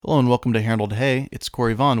Hello and welcome to Harold Hey. It's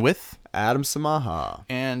Corey Vaughn with Adam Samaha.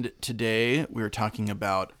 And today we're talking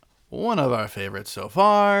about one of our favorites so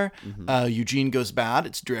far, Eugene Goes Bad.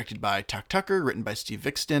 It's directed by Tuck Tucker, written by Steve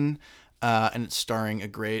Viksten, and it's starring a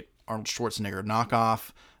great Arnold Schwarzenegger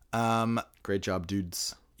knockoff. Great job,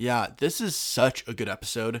 dudes. Yeah, this is such a good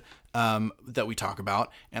episode that we talk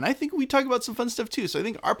about, and I think we talk about some fun stuff too, so I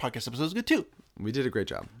think our podcast episode is good too. We did a great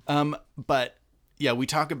job. But yeah, we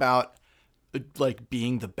talk about like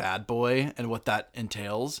being the bad boy and what that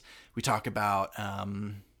entails. We talk about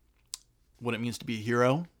what it means to be a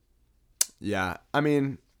hero. Yeah, I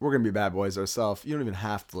mean, we're going to be bad boys ourselves. You don't even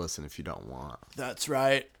have to listen if you don't want. That's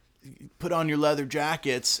right. Put on your leather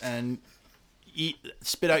jackets and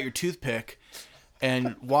spit out your toothpick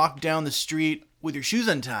and walk down the street with your shoes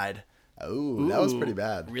untied. Oh, that was pretty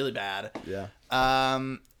bad. Really bad. Yeah.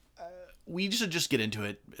 We should just get into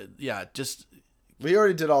it. Yeah, we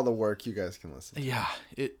already did all the work. You guys can listen. Yeah.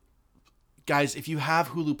 Guys, if you have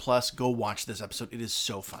Hulu Plus, go watch this episode. It is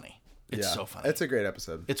so funny. It's so funny. It's a great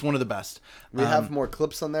episode. It's one of the best. We have more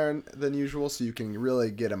clips on there than usual, so you can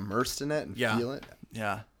really get immersed in it and feel it.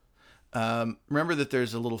 Yeah. Remember that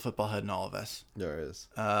there's a little football head in all of us. There is.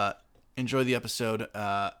 Enjoy the episode.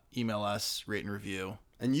 Email us, rate and review.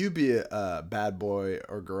 And you be a bad boy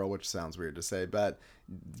or girl, which sounds weird to say, but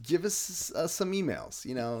give us some emails.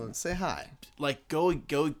 Say hi. Like go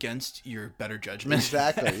against your better judgment.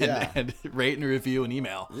 Exactly. Yeah. and rate and review and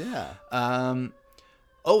email. Yeah.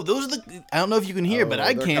 Those are I don't know if you can hear, but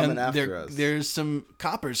I can. There's some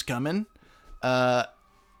coppers coming.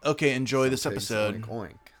 Okay, enjoy this episode. Oink,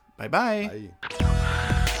 oink. Bye-bye.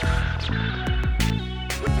 Bye.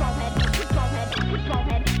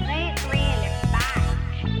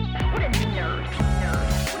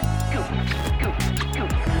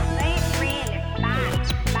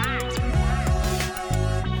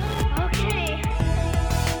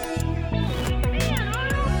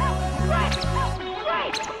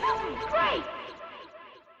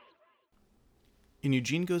 In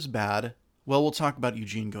Eugene Goes Bad, well, we'll talk about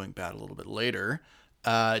Eugene going bad a little bit later.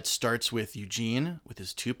 It starts with Eugene with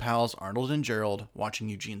his two pals, Arnold and Gerald, watching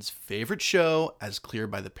Eugene's favorite show, as clear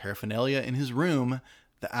by the paraphernalia in his room,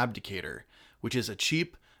 The Abdicator, which is a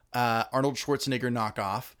cheap Arnold Schwarzenegger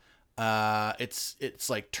knockoff. It's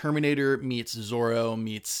like Terminator meets Zorro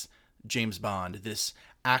meets James Bond. This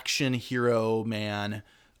action hero man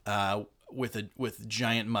with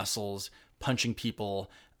giant muscles, punching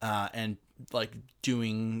people and like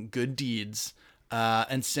doing good deeds.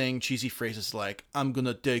 And saying cheesy phrases like, I'm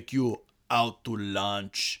gonna take you out to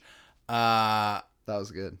lunch. That was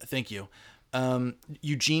good. Thank you.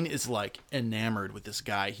 Eugene is like enamored with this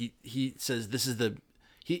guy. He says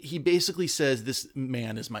he basically says, this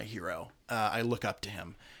man is my hero. I look up to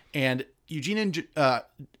him. And Eugene and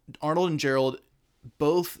Arnold and Gerald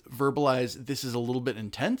both verbalize this is a little bit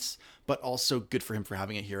intense, but also good for him for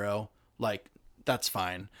having a hero. Like, that's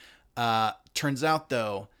fine. Turns out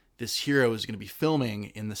though, this hero is going to be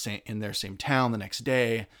filming in their same town the next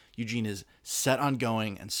day. Eugene is set on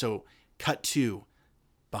going, and so cut to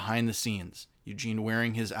behind the scenes. Eugene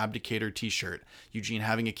wearing his Abdicator t-shirt. Eugene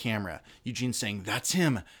having a camera. Eugene saying, "That's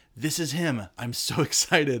him. This is him. I'm so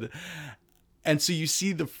excited." And so you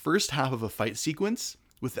see the first half of a fight sequence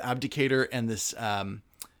with the Abdicator and this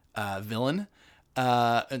villain,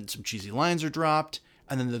 and some cheesy lines are dropped,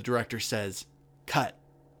 and then the director says, "Cut.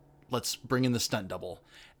 Let's bring in the stunt double."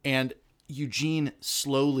 And Eugene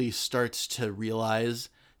slowly starts to realize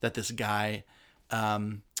that this guy,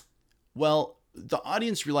 the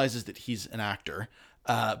audience realizes that he's an actor,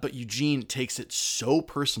 but Eugene takes it so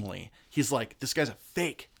personally. He's like, this guy's a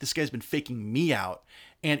fake. This guy's been faking me out.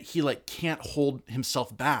 And he like can't hold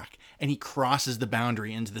himself back. And he crosses the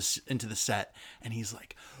boundary into the set. And he's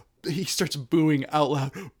like, he starts booing out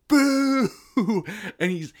loud, boo!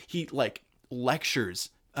 And he like lectures,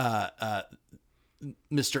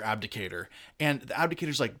 Mr. Abdicator, and the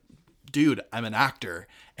Abdicator's like, dude, I'm an actor.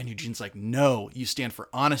 And Eugene's like, no, you stand for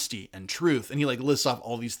honesty and truth. And he like lists off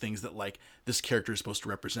all these things that like this character is supposed to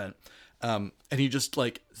represent. And he just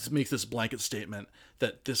like makes this blanket statement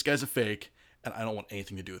that this guy's a fake and I don't want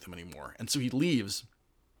anything to do with him anymore. And so he leaves.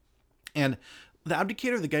 And the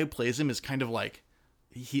Abdicator, the guy who plays him, is kind of like,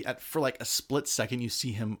 for like a split second, you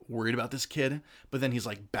see him worried about this kid, but then he's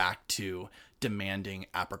like back to demanding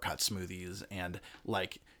apricot smoothies and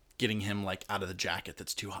like getting him like out of the jacket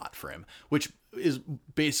that's too hot for him, which is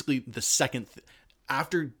basically the second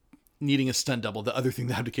after needing a stunt double. The other thing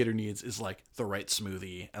the Abdicator needs is like the right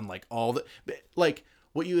smoothie and like all the, like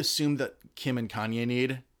what you assume that Kim and Kanye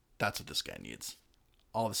need. That's what this guy needs.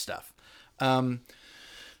 All the stuff.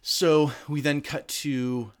 So we then cut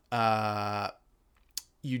to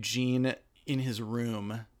Eugene in his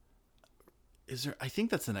room. Is there? I think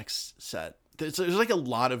that's the next set. There's like a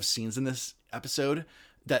lot of scenes in this episode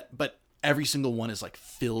but every single one is like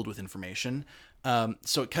filled with information.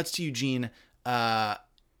 So it cuts to Eugene.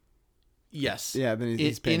 Yes. Yeah. Then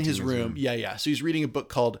he's in his room. Yeah. So he's reading a book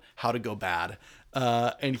called How to Go Bad.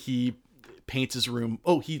 And he paints his room.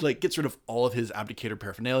 Oh, he like gets rid of all of his abdicator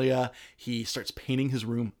paraphernalia. He starts painting his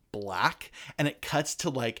room black, and it cuts to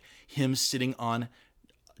like him sitting on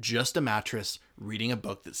just a mattress reading a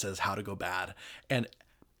book that says How to Go Bad. And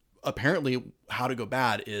apparently How to Go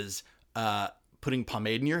Bad is putting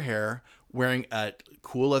pomade in your hair, wearing a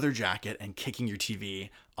cool leather jacket, and kicking your TV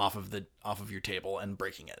off of your table and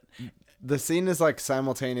breaking it. The scene is like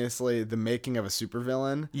simultaneously the making of a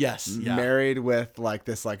supervillain. Yes, yeah. Married with like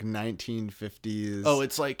this like 1950s. Oh,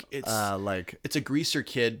 it's like like it's a greaser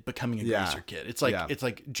kid becoming a greaser kid. It's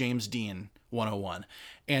like James Dean 101,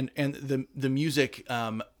 and the music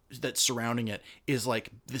that's surrounding it is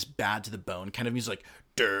like this bad to the bone kind of music, like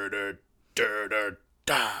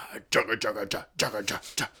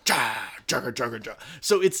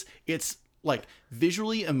so it's like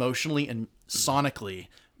visually, emotionally, and sonically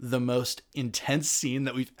the most intense scene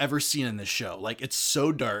that we've ever seen in this show. Like, it's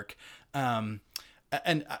so dark.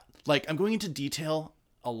 Like, I'm going into detail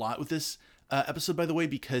a lot with this episode, by the way,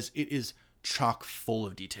 because it is chock full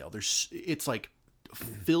of detail. It's like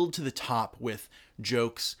filled to the top with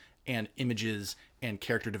jokes and images and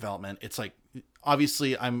character development. It's like,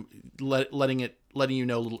 obviously I'm letting you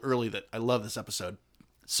know a little early that I love this episode.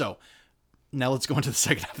 So now let's go into the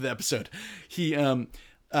second half of the episode.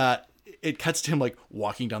 It cuts to him like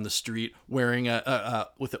walking down the street wearing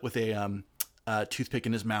with a toothpick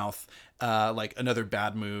in his mouth, like another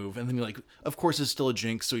bad move. And then he, like, of course, is still a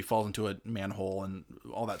jinx. So he falls into a manhole and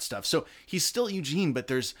all that stuff. So he's still Eugene, but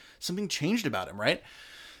there's something changed about him. Right.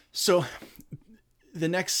 So the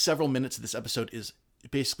next several minutes of this episode is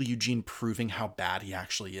basically Eugene proving how bad he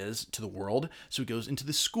actually is to the world. So he goes into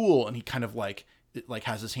the school and he kind of like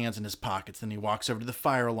has his hands in his pockets. Then he walks over to the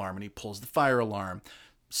fire alarm and he pulls the fire alarm.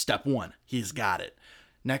 Step one, he's got it.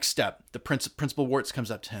 Next step, the Principal Warts comes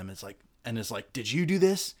up to him and is like, did you do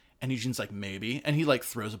this? And Eugene's like, maybe. And he like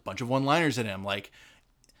throws a bunch of one-liners at him. Like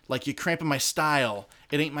you cramping my style.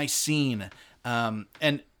 It ain't my scene.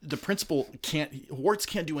 And the principal Warts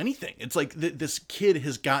can't do anything. It's like this kid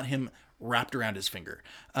has got him wrapped around his finger.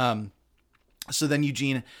 So then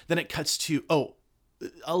it cuts to,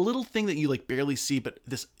 a little thing that you like barely see, but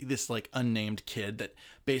this like unnamed kid that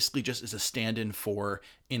basically just is a stand-in for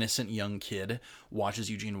innocent young kid watches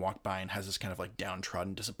Eugene walk by and has this kind of like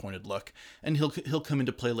downtrodden, disappointed look, and he'll come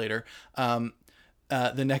into play later.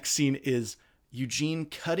 The next scene is Eugene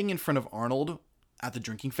cutting in front of Arnold at the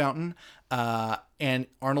drinking fountain, and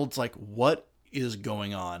Arnold's like, "What is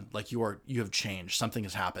going on? Like you have changed. Something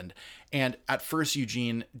has happened." And at first,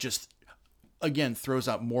 Eugene just again throws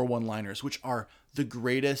out more one-liners, which are the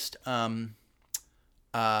greatest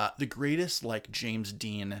like James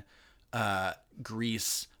Dean,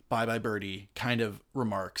 Grease, Bye Bye Birdie kind of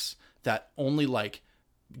remarks that only like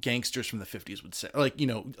gangsters from the 50s would say, like, you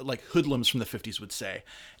know, like hoodlums from the 50s would say.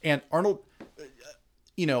 And Arnold,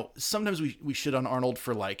 you know, sometimes we shit on Arnold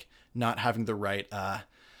for like not having the right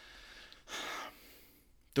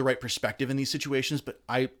perspective in these situations, but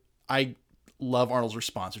I love Arnold's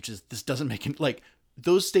response, which is, this doesn't make it, like,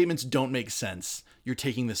 those statements don't make sense. You're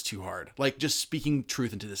taking this too hard. Like, just speaking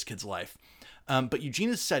truth into this kid's life. But Eugene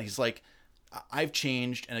has said, he's like, I've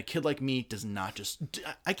changed, and a kid like me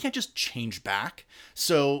I can't just change back.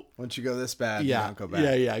 So once you go this bad, yeah, you don't go back.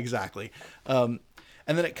 Yeah, exactly. And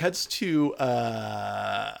then it cuts to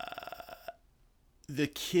the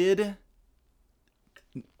kid.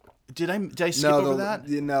 Did I skip over that?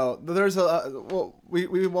 No, there's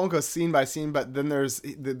we won't go scene by scene, but then there's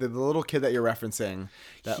the little kid that you're referencing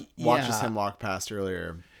that watches him walk past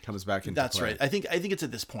earlier comes back into That's play. right. I think it's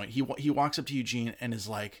at this point he walks up to Eugene and is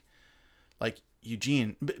like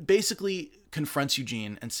Eugene basically confronts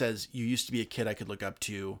Eugene and says, "You used to be a kid I could look up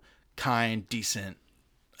to, kind, decent,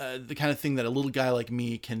 the kind of thing that a little guy like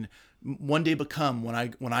me can one day become when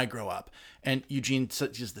I grow up." And Eugene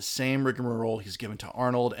does the same rigmarole he's given to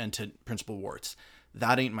Arnold and to Principal Warts.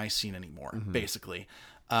 That ain't my scene anymore, basically.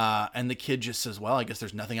 And the kid just says, "Well, I guess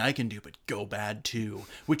there's nothing I can do but go bad too,"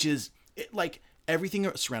 which is like everything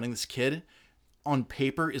surrounding this kid on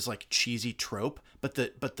paper is like cheesy trope, but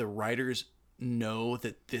the writers know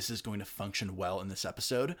that this is going to function well in this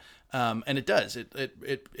episode, and it does.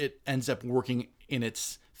 It ends up working in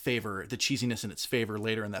its favor, the cheesiness in its favor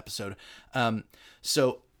later in the episode.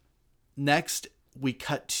 So next we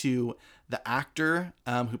cut to the actor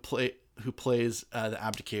who who plays the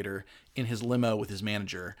Abdicator in his limo with his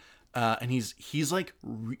manager, and he's like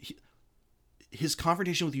his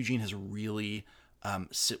confrontation with Eugene has really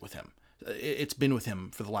sit with him. It's been with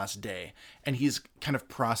him for the last day, and he's kind of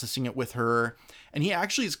processing it with her, and he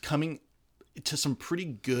actually is coming to some pretty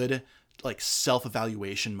good like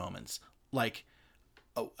self-evaluation moments. Like,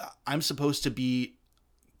 oh, I'm supposed to be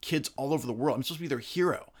kids all over the world. I'm supposed to be their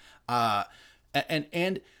hero.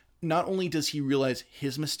 And not only does he realize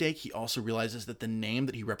his mistake, he also realizes that the name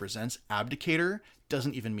that he represents, Abdicator,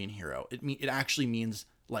 doesn't even mean hero. It actually means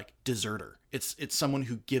like deserter. It's someone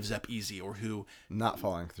who gives up easy, or who not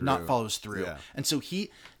follows through. Yeah. And so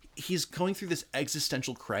he's going through this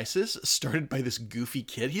existential crisis started by this goofy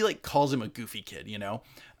kid. He like calls him a goofy kid, you know?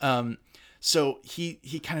 So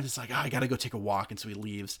he kind of is like, I got to go take a walk. And so he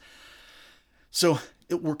leaves. So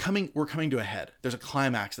we're coming to a head. There's a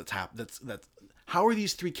climax that's happened. That's how are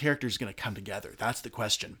these three characters going to come together? That's the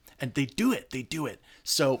question. And they do it.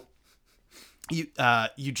 So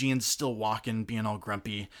Eugene's still walking, being all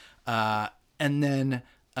grumpy. And then,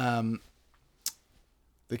 the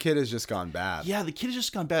kid has just gone bad. Yeah, the kid has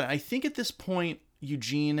just gone bad. I think at this point,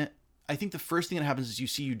 I think the first thing that happens is you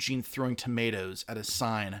see Eugene throwing tomatoes at a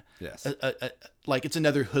sign. Yes. Like it's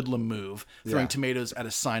another hoodlum move, throwing tomatoes at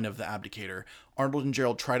a sign of the Abdicator. Arnold and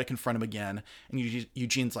Gerald try to confront him again, and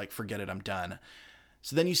Eugene's like, forget it, I'm done.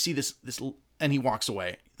 So then you see this, and he walks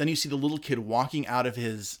away. Then you see the little kid walking out of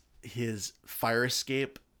his fire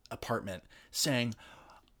escape apartment saying,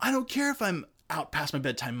 I don't care if I'm out past my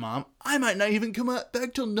bedtime, Mom. I might not even come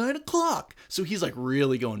back till 9 o'clock. So he's like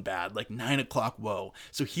really going bad, like 9 o'clock. Whoa.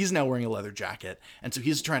 So he's now wearing a leather jacket. And so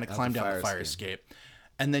he's trying to climb down the fire escape.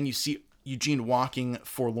 And then you see Eugene walking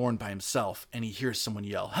forlorn by himself, and he hears someone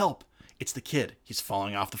yell, help. It's the kid. He's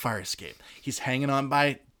falling off the fire escape. He's hanging on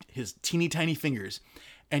by his teeny tiny fingers.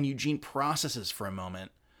 And Eugene processes for a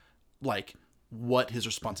moment, like what his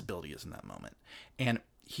responsibility is in that moment. And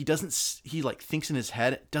he like thinks in his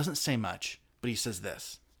head, doesn't say much, but he says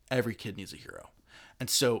this: every kid needs a hero. And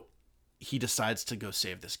so he decides to go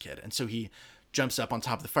save this kid. And so he jumps up on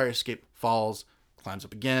top of the fire escape, falls, climbs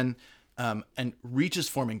up again, and reaches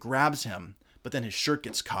for him and grabs him. But then his shirt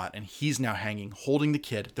gets caught, and he's now hanging, holding the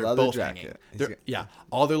kid. They're leather both jacket. Hanging. Yeah,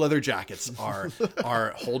 all their leather jackets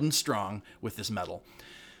are holding strong with this metal.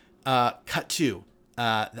 Cut to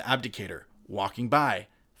the Abdicator walking by,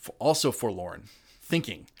 also forlorn,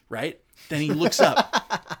 thinking, right? Then he looks up.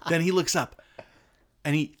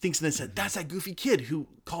 And he thinks in his head, that's that goofy kid who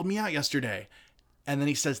called me out yesterday. And then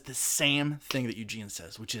he says the same thing that Eugene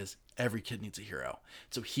says, which is every kid needs a hero.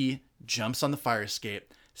 So he jumps on the fire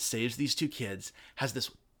escape, saves these two kids, has this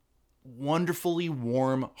wonderfully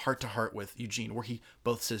warm heart-to-heart with Eugene, where he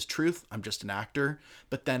both says truth, I'm just an actor,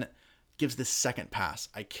 but then gives this second pass.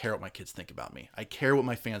 I care what my kids think about me. I care what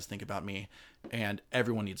my fans think about me, and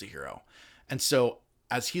everyone needs a hero. And so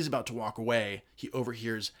as he's about to walk away, he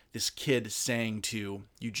overhears this kid saying to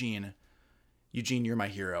Eugene, you're my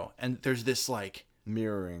hero. And there's this like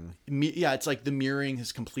mirroring. Yeah, it's like the mirroring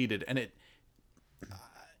has completed. And it,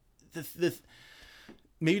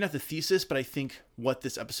 maybe not the thesis, but I think what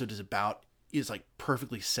this episode is about is like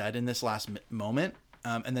perfectly said in this last moment.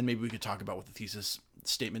 And then maybe we could talk about what the thesis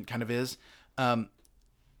statement kind of is. I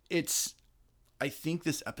think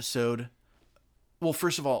this episode, well,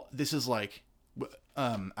 first of all, this is like,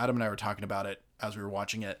 Adam and I were talking about it as we were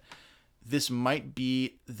watching it. This might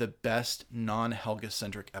be the best non-Helga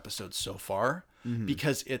centric episode so far,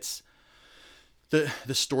 because it's the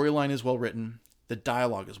storyline is well written, the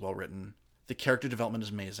dialogue is well written, the character development is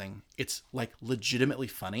amazing. It's like legitimately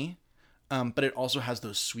funny, but it also has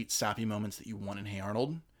those sweet sappy moments that you want in Hey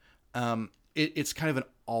Arnold. It's kind of an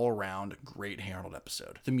all-around great Hey Arnold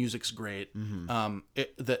episode. The music's great.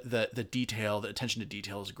 The detail, the attention to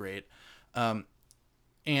detail is great.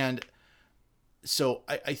 And so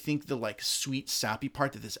I think the like sweet sappy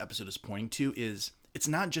part that this episode is pointing to is it's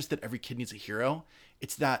not just that every kid needs a hero.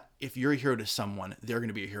 It's that if you're a hero to someone, they're going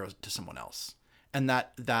to be a hero to someone else. And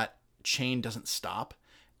that chain doesn't stop.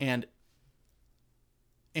 And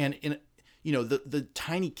in, the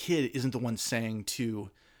tiny kid isn't the one saying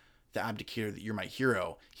to the Abdicator that you're my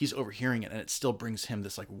hero. He's overhearing it, and it still brings him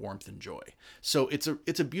this like warmth and joy. So it's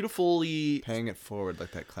a beautifully paying it forward,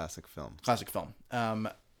 like that classic film.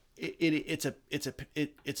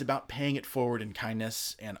 It's about paying it forward in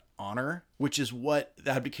kindness and honor, which is what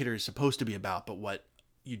the Abdicator is supposed to be about, but what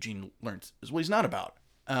Eugene learns is what he's not about.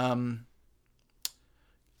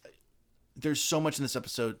 There's so much in this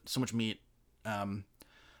episode, so much meat,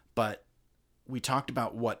 but we talked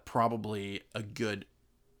about what probably a good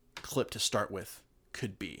clip to start with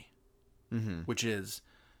could be, which is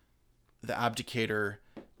the Abdicator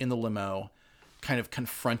in the limo, kind of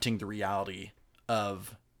confronting the reality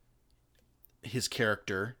of his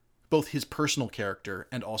character, both his personal character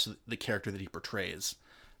and also the character that he portrays.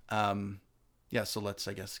 So let's,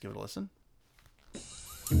 I guess, give it a listen.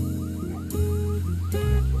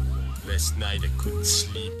 Last night I couldn't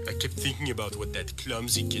sleep. I kept thinking about what that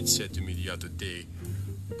clumsy kid said to me the other day.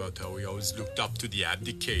 About how he always looked up to the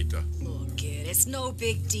abdicator. Look, kid, it's no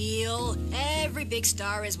big deal. Every big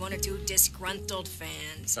star has one or two disgruntled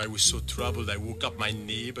fans. I was so troubled I woke up my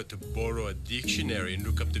neighbor to borrow a dictionary and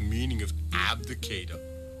look up the meaning of abdicator.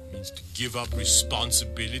 It means to give up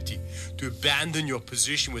responsibility, to abandon your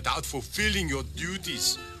position without fulfilling your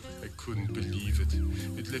duties. I couldn't believe it.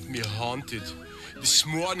 It left me haunted. This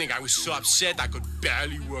morning I was so upset I could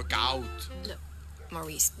barely work out. Look,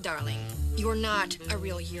 Maurice, darling, you're not a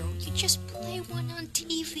real hero. You just play one on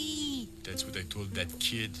TV. That's what I told that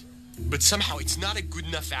kid. But somehow it's not a good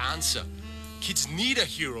enough answer. Kids need a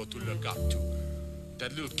hero to look up to.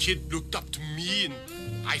 That little kid looked up to me and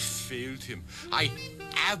I failed him. I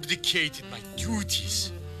abdicated my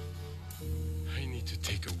duties. I need to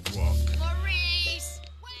take a walk. Maurice,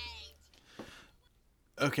 wait!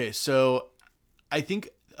 Okay, so I think,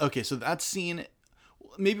 so that scene,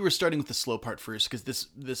 maybe we're starting with the slow part first, because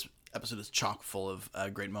this episode is chock full of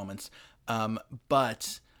great moments. That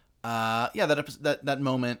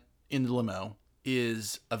moment in the limo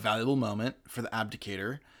is a valuable moment for the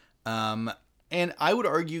abdicator. And I would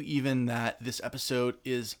argue even that this episode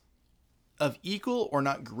is of equal or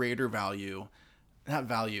not greater value. Not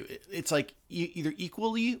value. It's like either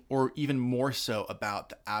equally or even more so about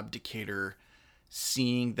the abdicator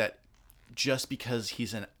seeing that just because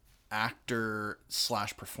he's an actor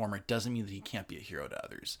 / performer doesn't mean that he can't be a hero to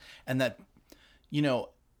others. And that,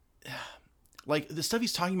 like the stuff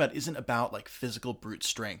he's talking about isn't about like physical brute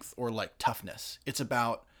strength or like toughness. It's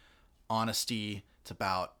about honesty. It's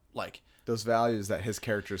about like those values that his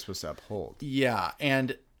character is supposed to uphold. Yeah.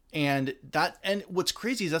 And what's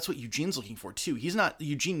crazy is that's what Eugene's looking for too.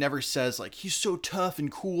 Eugene never says like, he's so tough and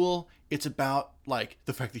cool. It's about like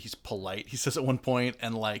the fact that he's polite. He says at one point,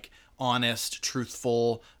 and like honest,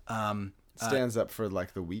 truthful, stands up for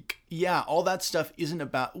like the weak. Yeah. All that stuff isn't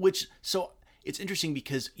about so it's interesting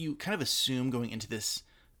because you kind of assume going into this,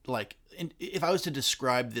 like, if I was to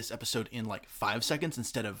describe this episode in like 5 seconds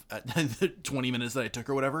instead of the 20 minutes that I took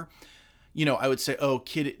or whatever, I would say, oh,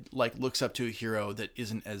 kid like looks up to a hero that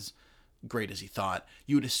isn't as great as he thought.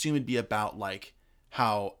 You would assume it'd be about like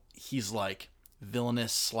how he's like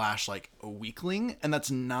villainous / like a weakling. And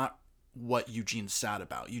that's not what Eugene's sad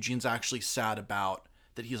about. Eugene's actually sad about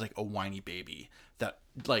that he's like a whiny baby that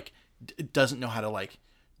like doesn't know how to like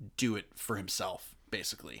do it for himself,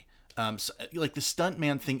 basically. So, like the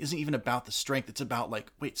stuntman thing isn't even about the strength. It's about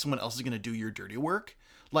like, wait, someone else is going to do your dirty work.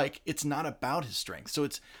 Like, it's not about his strength. So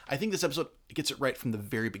I think this episode gets it right from the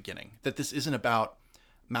very beginning, that this isn't about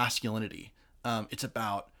masculinity. It's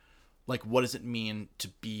about like, what does it mean to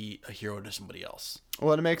be a hero to somebody else?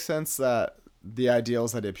 Well, it makes sense that the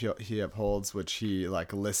ideals that he upholds, which he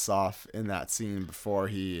like lists off in that scene before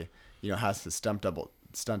he, has his stunt double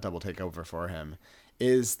take over for him,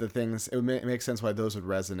 is the things. It makes sense why those would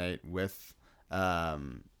resonate with a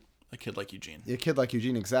kid like Eugene. A kid like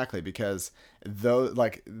Eugene, exactly, because though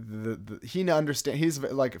like he understand, he's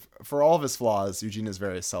like, for all of his flaws, Eugene is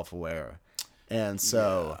very self-aware, and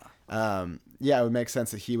so it would make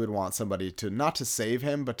sense that he would want somebody to not to save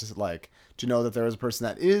him, but to know that there is a person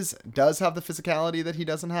that does have the physicality that he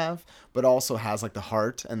doesn't have, but also has like the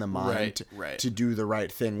heart and the mind to do the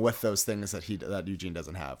right thing with those things that Eugene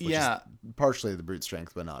doesn't have. Which is partially the brute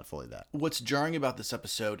strength, but not fully that. What's jarring about this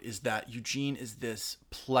episode is that Eugene is this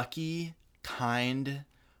plucky, kind,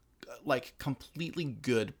 like completely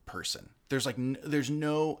good person. There's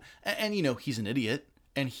no, and he's an idiot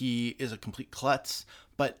and he is a complete klutz,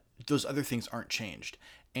 but those other things aren't changed.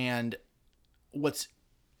 And what's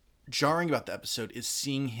jarring about the episode is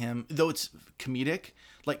seeing him, though it's comedic,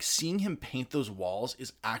 like seeing him paint those walls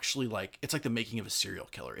is actually like, it's like the making of a serial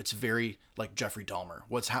killer. It's very like Jeffrey Dahmer.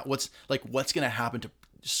 What's going to happen to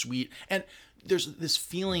Sweet? And there's this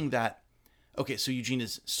feeling that, okay, so Eugene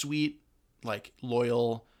is sweet, like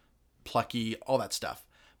loyal, plucky, all that stuff.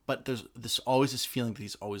 But there's always this feeling that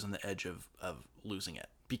he's always on the edge of losing it,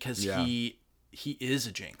 because he is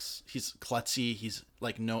a jinx. He's klutzy. He's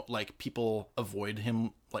like, people avoid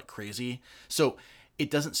him like crazy. So it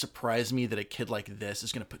doesn't surprise me that a kid like this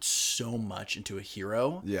is going to put so much into a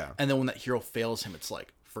hero. Yeah. And then when that hero fails him, it's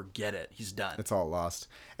like, forget it. He's done. It's all lost.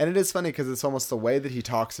 And it is funny because it's almost the way that he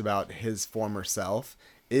talks about his former self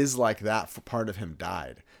is like that part of him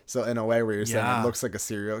died. So in a way where you're saying Yeah. it looks like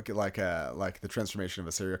like the transformation of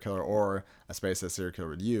a serial killer, or a space that a serial killer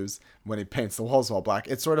would use when he paints the walls all black.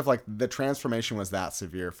 It's sort of like the transformation was that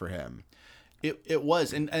severe for him. It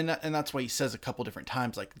was, and that's why he says a couple different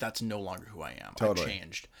times, like, that's no longer who I am. Totally. I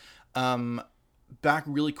changed. Back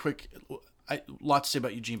really quick, a lot to say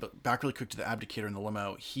about Eugene, but back really quick to the abdicator in the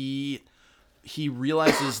limo. He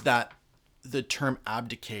realizes that the term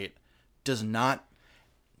abdicate does not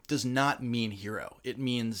mean hero. It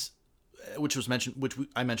means,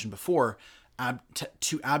 I mentioned before,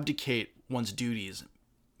 to abdicate one's duties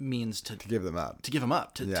means to Give them up. give them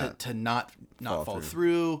up, to not follow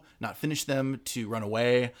through, not finish them, to run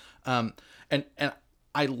away. And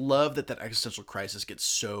I love that existential crisis gets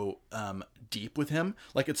so deep with him.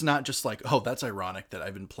 Like, it's not just like, oh, that's ironic that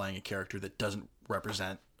I've been playing a character that doesn't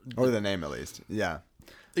represent Or the name, at least. Yeah.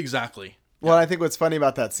 exactly. Well, I think what's funny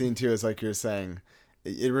about that scene too is, like you're saying,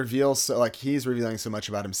 it reveals, so like he's revealing so much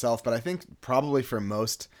about himself. But I think probably for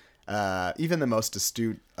most, even the most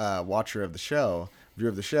astute viewer of the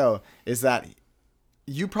show, is that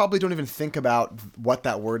you probably don't even think about what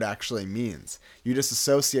that word actually means. You just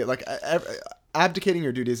associate, like, abdicating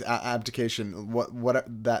your duties, abdication, what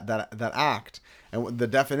that act, and the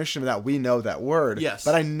definition of that. We know that word, yes,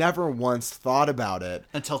 but I never once thought about it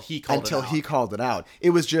until he called it out. It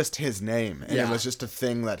was just his name, and it was just a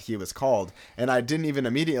thing that he was called, and I didn't even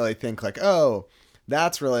immediately think like, oh,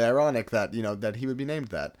 that's really ironic that that he would be named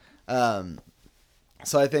that.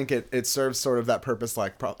 So I think it serves sort of that purpose,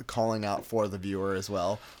 like calling out for the viewer as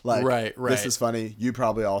well. Like, right. This is funny. You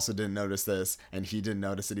probably also didn't notice this, and he didn't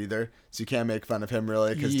notice it either. So you can't make fun of him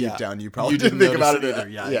really, because deep down you probably didn't think about it either.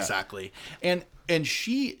 Yeah, exactly. And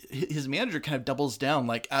his manager kind of doubles down,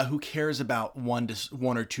 like, who cares about one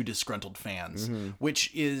or two disgruntled fans, which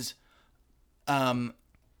is, so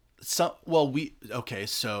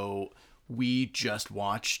we just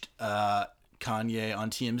watched Kanye on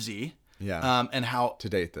TMZ. Yeah. And how to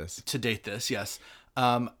date this, yes.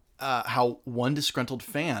 How one disgruntled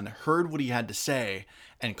fan heard what he had to say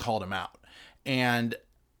and called him out. And,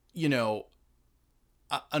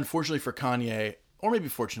 unfortunately for Kanye, or maybe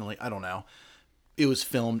fortunately, I don't know, it was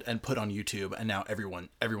filmed and put on YouTube, and now everyone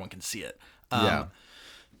can see it.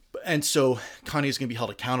 And so Kanye's going to be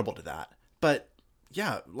held accountable to that. But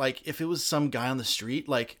yeah, like, if it was some guy on the street,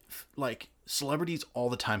 like celebrities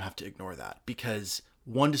all the time have to ignore that, because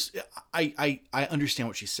I understand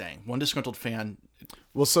what she's saying. One disgruntled fan,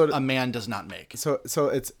 a man does not make. So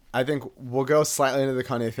it's, I think we'll go slightly into the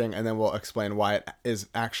Kanye thing, and then we'll explain why it is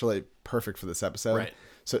actually perfect for this episode. Right.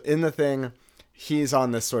 So in the thing, he's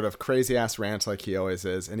on this sort of crazy ass rant like he always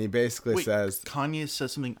is, and he basically says Kanye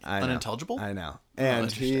says something unintelligible. I know,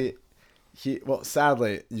 and well,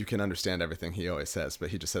 sadly, you can understand everything he always says, but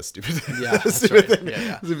he just says stupid things. Yeah, that's stupid right. things.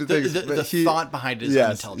 Yeah. Stupid things. The thought behind it is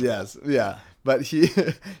unintelligible. Yes, yeah. But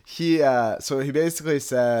so he basically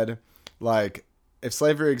said, like, if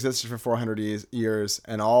slavery existed for 400 years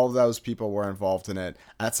and all of those people were involved in it,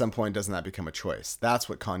 at some point doesn't that become a choice? That's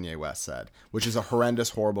what Kanye West said, which is a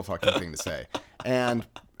horrendous, horrible fucking thing to say. And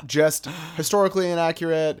just historically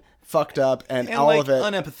inaccurate, fucked up, and all like of it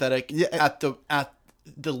unempathetic at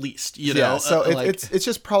the least, know. So it's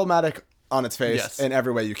just problematic on its face in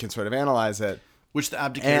every way you can sort of analyze it. Which the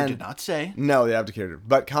abdicator did not say. No, the abdicator.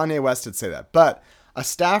 But Kanye West did say that. But a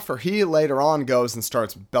staffer, he later on goes and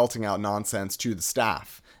starts belting out nonsense to the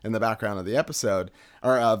staff in the background of the episode,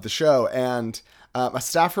 or of the show. And a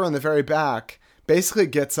staffer in the very back basically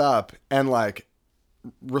gets up and, like,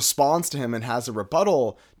 responds to him and has a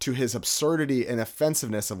rebuttal to his absurdity and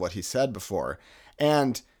offensiveness of what he said before.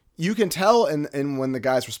 And you can tell in when the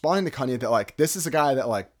guy's responding to Kanye that, like, this is a guy that,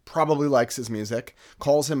 like, probably likes his music,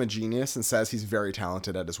 calls him a genius, and says he's very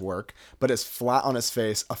talented at his work, but is flat on his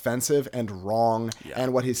face, offensive and wrong,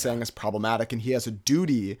 and what he's saying is problematic, and he has a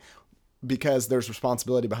duty, because there's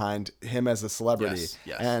responsibility behind him as a celebrity,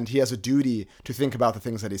 and he has a duty to think about the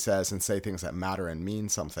things that he says and say things that matter and mean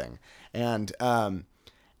something. And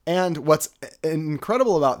what's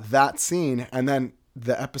incredible about that scene, and then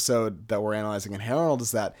the episode that we're analyzing in Harold,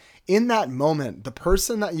 is that in that moment, the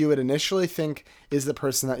person that you would initially think is the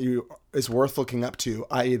person that is worth looking up to,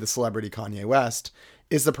 i.e. the celebrity Kanye West,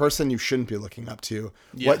 is the person you shouldn't be looking up to.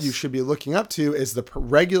 Yes. What you should be looking up to is the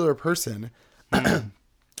regular person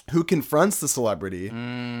who confronts the celebrity.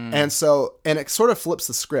 And it sort of flips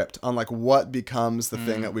the script on, like, what becomes the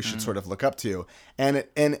thing that we should sort of look up to. And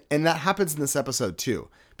that happens in this episode too,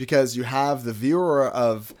 because you have the viewer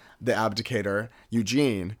of the abdicator,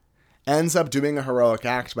 Eugene, ends up doing a heroic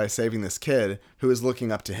act by saving this kid who is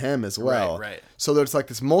looking up to him as well. Right. So there's, like,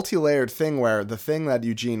 this multi-layered thing where the thing that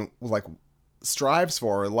Eugene, like, strives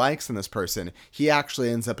for or likes in this person, he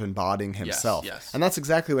actually ends up embodying himself. yes. And that's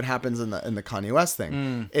exactly what happens in the Kanye West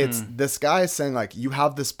thing. It's this guy saying like, you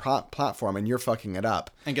have this platform and you're fucking it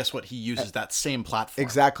up. And guess what? He uses that same platform.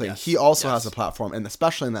 Exactly. Yes, He also yes. has a platform, and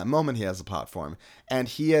especially in that moment, he has a platform, and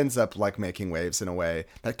he ends up like making waves in a way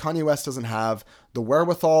that Kanye West doesn't have the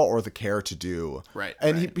wherewithal or the care to do. Right,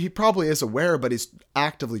 And right. he probably is aware, but he's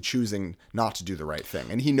actively choosing not to do the right thing,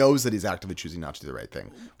 and he knows that he's actively choosing not to do the right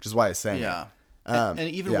thing, which is why he's saying Yeah. it. And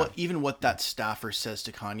even yeah. what that staffer says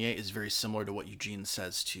to Kanye is very similar to what Eugene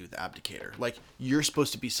says to the Abdicator. Like, you're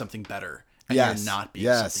supposed to be something better, and Yes. you're not being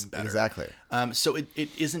Yes, something better. exactly. So it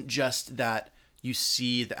isn't just that you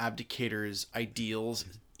see the Abdicator's ideals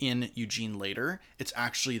in Eugene later. It's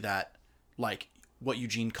actually that, like, what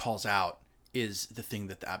Eugene calls out is the thing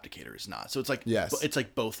that the Abdicator is not. So it's like, Yes. it's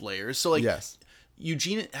like both layers. So like, Yes.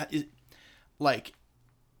 Eugene, like,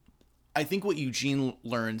 I think what Eugene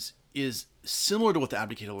learns is similar to what the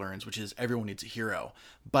Abdicator learns, which is everyone needs a hero.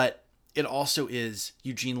 But it also is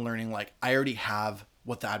Eugene learning, like, I already have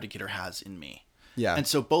what the Abdicator has in me. Yeah. And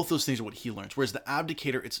so both those things are what he learns. Whereas the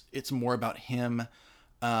Abdicator, it's more about him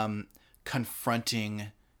confronting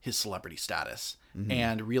his celebrity status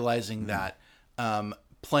and realizing that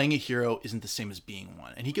playing a hero isn't the same as being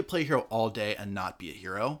one. And he could play a hero all day and not be a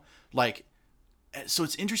hero. Like, so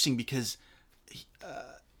it's interesting because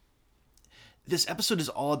this episode is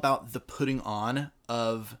all about the putting on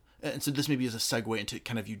of, and so this maybe is a segue into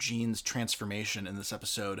kind of Eugene's transformation in this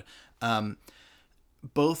episode.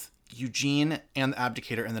 Both Eugene and the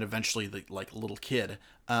Abdicator, and then eventually the like little kid,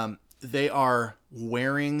 they are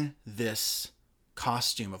wearing this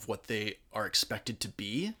costume of what they are expected to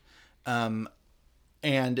be,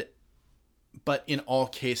 but in all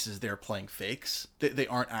cases they're playing fakes. They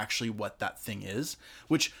aren't actually what that thing is,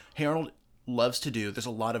 which Hey Arnold loves to do. There's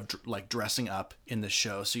a lot of like dressing up in this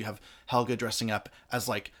show. So you have Helga dressing up as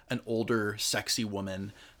like an older sexy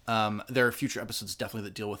woman. There are future episodes definitely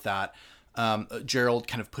that deal with that. Gerald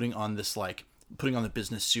kind of putting on the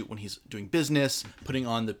business suit when he's doing business, putting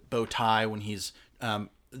on the bow tie when he's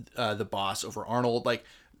the boss over Arnold. Like,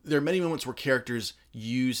 there are many moments where characters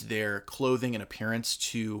use their clothing and appearance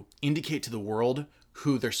to indicate to the world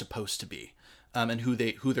who they're supposed to be, and who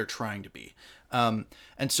they're trying to be. And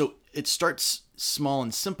so it starts small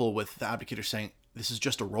and simple with the Abdicator saying, "This is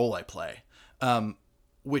just a role I play,"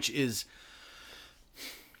 which is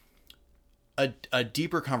a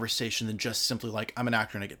deeper conversation than just simply like, I'm an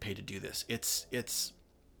actor and I get paid to do this. It's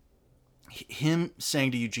him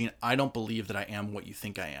saying to Eugene, I don't believe that I am what you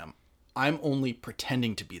think I am. I'm only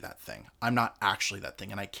pretending to be that thing. I'm not actually that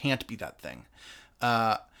thing, and I can't be that thing.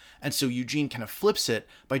 And so Eugene kind of flips it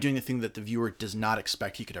by doing the thing that the viewer does not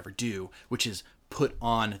expect he could ever do, which is put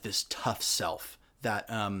on this tough self that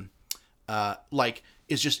like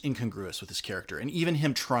is just incongruous with his character. And even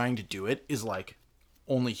him trying to do it is like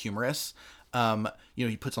only humorous.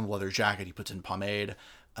 He puts on the leather jacket, he puts in pomade,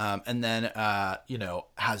 and then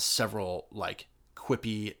has several like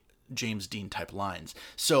quippy James Dean type lines.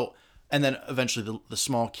 So, and then eventually the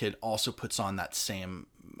small kid also puts on that same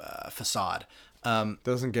facade.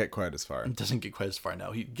 Doesn't get quite as far. Doesn't get quite as far.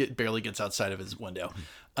 No, he barely gets outside of his window.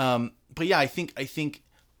 But yeah, I think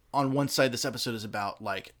on one side this episode is about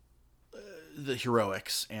like the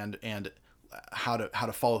heroics and how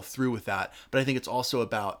to follow through with that. But I think it's also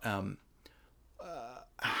about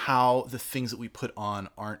how the things that we put on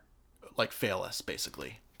aren't like fail us,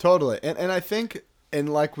 basically. Totally. And I think,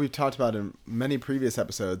 and like we've talked about in many previous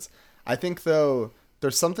episodes, I think though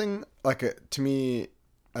there's something like to me,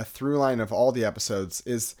 a through line of all the episodes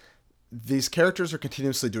is these characters are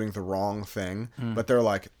continuously doing the wrong thing, but they're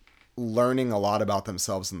like learning a lot about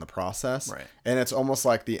themselves in the process. Right. And it's almost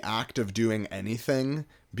like the act of doing anything,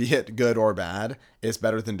 be it good or bad, is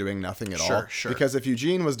better than doing nothing at all. Sure. Because if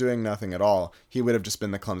Eugene was doing nothing at all, he would have just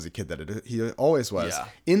been the clumsy kid that he always was. Yeah.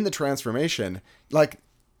 In the transformation, like,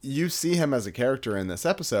 you see him as a character in this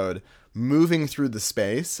episode moving through the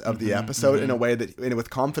space of the episode in a way that, with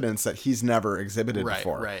confidence that he's never exhibited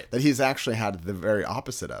before. Right. That he's actually had the very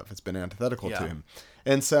opposite of. It's been antithetical to Yeah. him.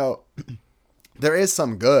 And so there is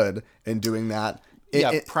some good in doing that.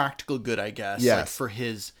 Practical good, I guess. Yes. Like for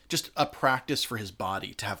just a practice for his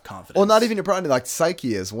body to have confidence. Well, not even your body, like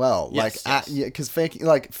psyche as well. Yes, Because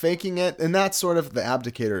faking it, and that's sort of the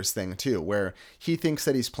Abdicator's thing too, where he thinks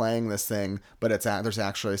that he's playing this thing, but there's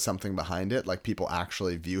actually something behind it. Like, people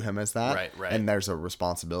actually view him as that, Right. and there's a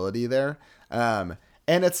responsibility there. And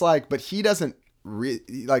it's like, but he doesn't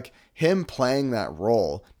like him playing that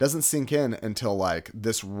role doesn't sink in until like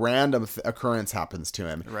this random occurrence happens to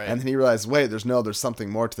him, Right. and then he realizes, wait, there's something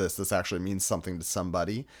more to this. This actually means something to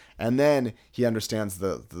somebody, and then he understands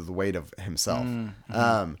the weight of himself.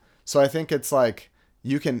 So I think it's like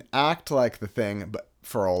you can act like the thing, but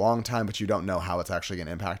for a long time, but you don't know how it's actually going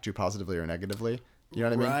to impact you positively or negatively. You know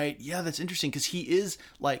what I mean? Right. Yeah, that's interesting because he is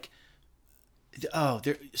like,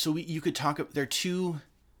 you could talk. There are two.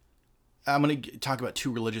 I'm going to talk about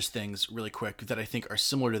two religious things really quick that I think are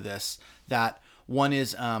similar to this. That one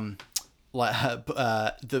is the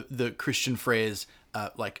Christian phrase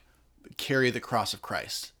like carry the cross of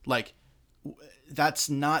Christ. Like that's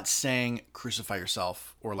not saying crucify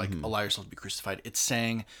yourself or like allow yourself to be crucified. It's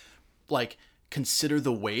saying like consider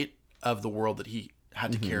the weight of the world that he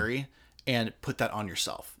had to carry and put that on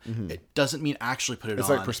yourself. It doesn't mean actually put it on. It's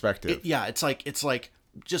like perspective. It's like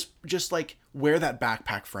just like wear that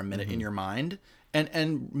backpack for a minute in your mind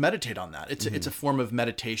and meditate on that. It's a form of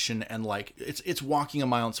meditation, and like it's walking a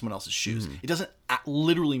mile in someone else's shoes. It doesn't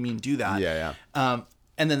literally mean do that. Yeah.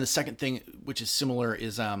 And then the second thing, which is similar,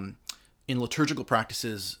 is in liturgical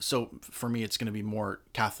practices. So for me, it's going to be more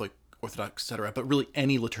Catholic, Orthodox, etc. But really,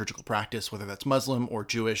 any liturgical practice, whether that's Muslim or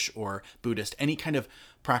Jewish or Buddhist, any kind of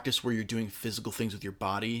practice where you're doing physical things with your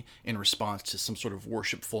body in response to some sort of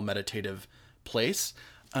worshipful, meditative place.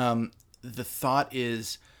 The thought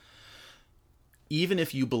is, even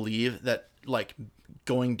if you believe that like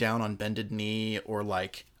going down on bended knee or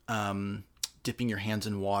like dipping your hands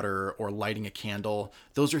in water or lighting a candle,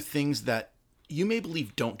 those are things that you may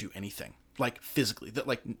believe don't do anything. Like physically, that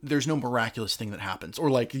like there's no miraculous thing that happens, or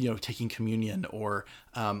like, you know, taking communion or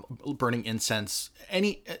burning incense,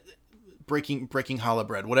 any breaking challah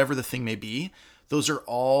bread, whatever the thing may be. Those are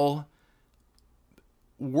all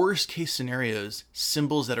worst case scenarios,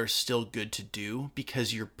 symbols that are still good to do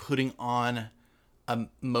because you're putting on a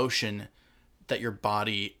motion that your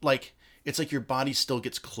body, like it's like your body still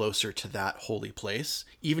gets closer to that holy place,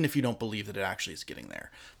 even if you don't believe that it actually is getting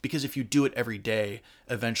there. Because if you do it every day,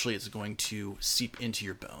 eventually it's going to seep into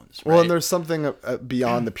your bones. Right? Well, and there's something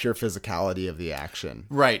beyond the pure physicality of the action.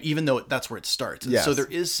 Right, even though that's where it starts. And Yes. so there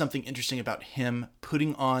is something interesting about him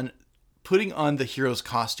putting on the hero's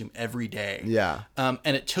costume every day. Yeah. And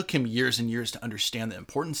it took him years and years to understand the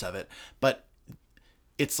importance of it. But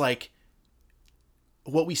it's like,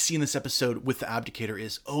 what we see in this episode with the abdicator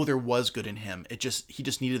is, there was good in him. He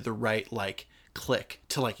just needed the right like click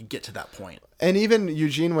to like get to that point. And even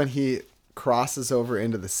Eugene, when he crosses over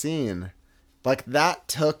into the scene, like that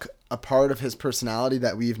took a part of his personality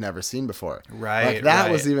that we've never seen before. Right, Like that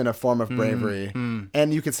right. was even a form of bravery.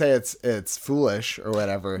 And you could say it's foolish or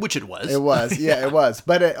whatever. Which it was. It was. Yeah, it was.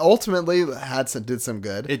 But it ultimately did some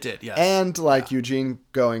good. It did, yes. And like Eugene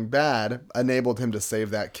going bad enabled him to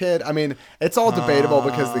save that kid. I mean, it's all debatable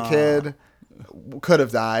because the kid could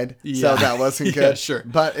have died. Yeah. So that wasn't Yeah, good. sure.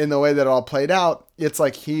 But in the way that it all played out, it's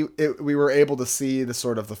like we were able to see the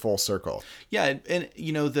sort of the full circle. Yeah, and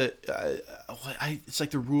you know it's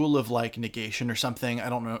like the rule of like negation or something. I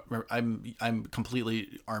don't know. I'm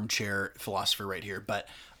completely armchair philosopher right here, but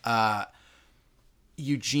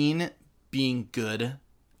Eugene being good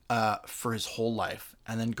for his whole life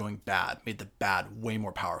and then going bad made the bad way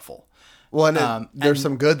more powerful. Well, and there's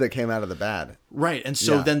some good that came out of the bad. Right, and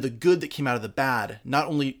so Yeah. then the good that came out of the bad not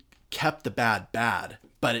only kept the bad,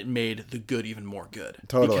 but it made the good even more good.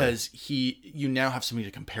 Totally. Because you now have something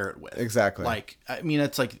to compare it with. Exactly. Like, I mean,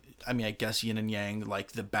 I guess yin and yang,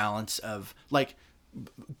 like the balance of like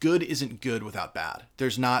good isn't good without bad.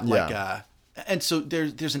 There's not like Yeah. and so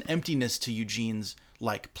there's an emptiness to Eugene's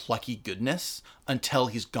like plucky goodness until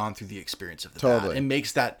he's gone through the experience of the Totally. bad. It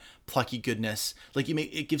makes that plucky goodness like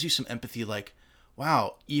it gives you some empathy. Like,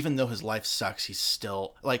 wow, even though his life sucks, he's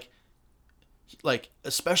still like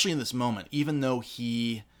especially in this moment, even though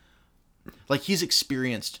he's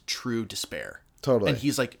experienced true despair. Totally. And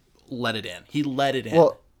he's like let it in. He let it in.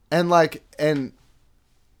 Well, and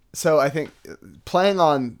so I think playing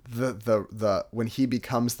on the when he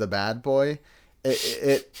becomes the bad boy,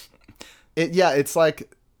 it's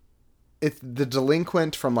like it's the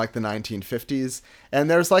delinquent from like the 1950s, and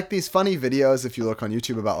there's like these funny videos if you look on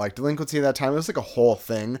YouTube about like delinquency at that time. It was like a whole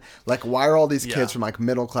thing. Like, why are all these kids Yeah. from like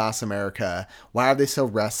middle class America? Why are they so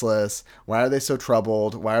restless? Why are they so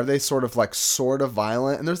troubled? Why are they sort of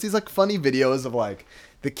violent? And there's these like funny videos of like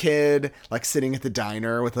the kid like sitting at the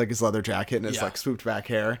diner with like his leather jacket and his Yeah. like swooped back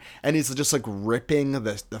hair, and he's just like ripping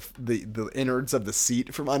the innards of the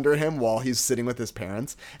seat from under him while he's sitting with his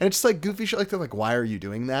parents, and it's just like goofy shit like that. Like, why are you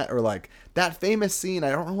doing that? Or like that famous scene,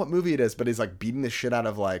 I don't know what movie it is, but he's like beating the shit out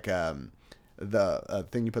of like the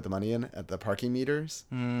thing you put the money in at the parking meters.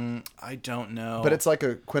 I don't know. But it's like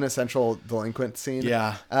a quintessential delinquent scene.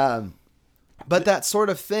 Yeah. But that sort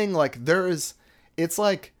of thing, like it's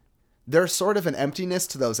like there's sort of an emptiness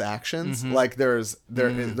to those actions. Like they're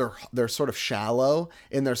sort of shallow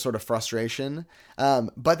in their sort of frustration.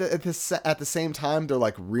 But at the same time, they're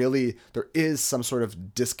like really, there is some sort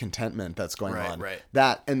of discontentment that's going on. Right.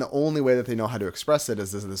 That, and the only way that they know how to express it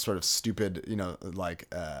is this sort of stupid,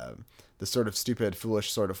 this sort of stupid,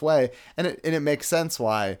 foolish sort of way. And it makes sense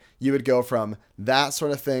why you would go from that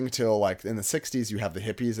sort of thing till like in the 60s, you have the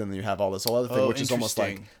hippies and then you have all this whole other thing, which is almost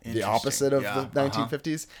like the opposite of the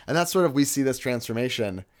 1950s. And that's sort of, we see this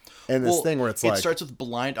transformation in this thing where it's like... It starts with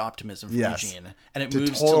blind optimism from Eugene, and it To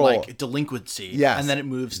moves total- to like delinquency, Yes. and then it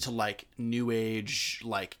moves to like new age,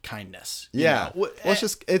 like kindness. you Yeah. know? Well, it's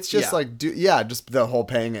just like, just the whole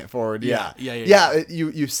paying it forward. Yeah. Yeah.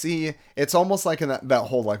 You see, it's almost like in that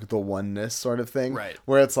whole, like the oneness sort of thing, Right.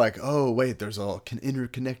 where it's like, oh wait, there's all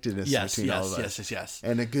interconnectedness between all of us. Yes.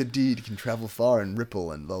 And a good deed can travel far and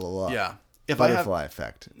ripple and blah, blah, blah. Yeah. If Butterfly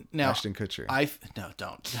effect. now, Ashton Kutcher. No,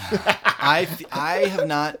 don't. I have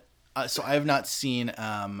not. So I have not seen.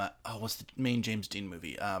 What's the main James Dean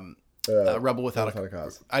movie? Rebel Without a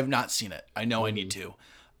Cause. I've not seen it. I know I need to.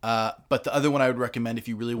 But the other one I would recommend if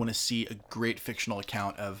you really want to see a great fictional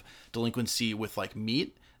account of delinquency with like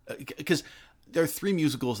meat, because there are 3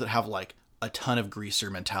 musicals that have like a ton of greaser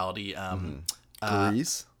mentality.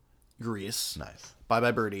 Grease. Grease. Nice. Bye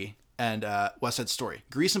Bye Birdie. And West Side Story.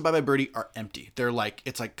 Grease and Bye Bye Birdie are empty. They're like,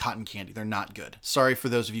 it's like cotton candy. They're not good. Sorry for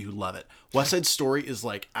those of you who love it. West Side Story is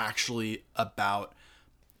like actually about,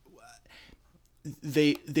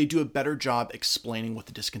 they do a better job explaining what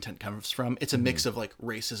the discontent comes from. It's a mix of like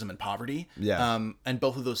racism and poverty. Yeah. And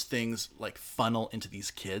both of those things like funnel into these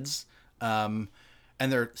kids. And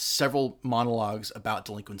there are several monologues about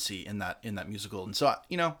delinquency in that musical. And so,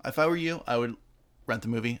 if I were you, I would rent the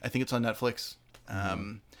movie. I think it's on Netflix.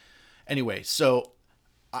 Anyway, so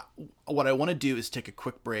what I want to do is take a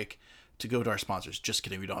quick break to go to our sponsors. Just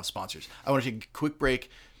kidding, we don't have sponsors. I want to take a quick break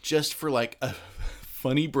just for like a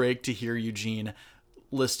funny break to hear Eugene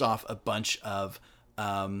list off a bunch of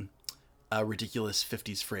ridiculous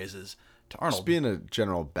 50s phrases to Arnold. Just being a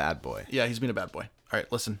general bad boy. Yeah, he's being a bad boy. All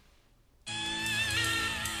right, listen.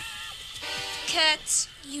 Cats.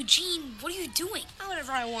 Eugene, what are you doing?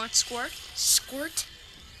 Whatever I want, Squirt. Squirt?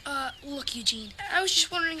 Look, Eugene, I was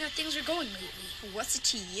just wondering how things are going lately. What's it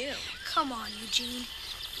to you? Come on, Eugene.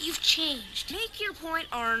 You've changed. Make your point,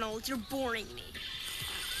 Arnold. You're boring me.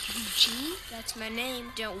 Eugene? That's my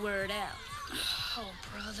name. Don't wear it out. Oh,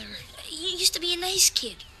 brother. You used to be a nice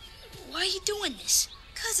kid. Why are you doing this?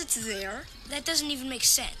 'Cause it's there. That doesn't even make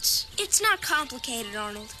sense. It's not complicated,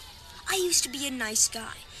 Arnold. I used to be a nice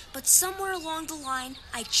guy, but somewhere along the line,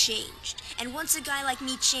 I changed. And once a guy like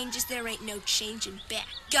me changes, there ain't no changing back.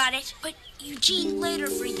 Got it? But, Eugene, Later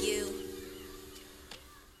for you.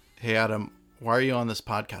 Hey, Adam, why are you on this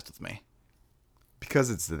podcast with me? Because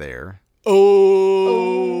it's there.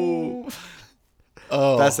 Oh.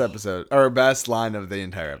 Best episode, or best line of the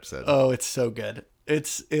entire episode. Oh, it's so good.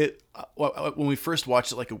 When we first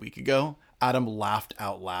watched it like a week ago, Adam laughed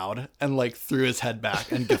out loud and like threw his head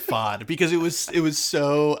back and guffawed because it was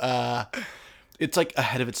so it's like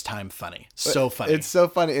ahead of its time funny. So funny. It's so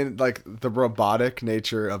funny, and like the robotic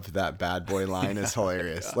nature of that bad boy line is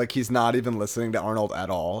hilarious. Yeah. Like he's not even listening to Arnold at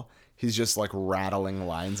all. He's just like rattling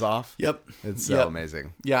lines off. Yep. It's so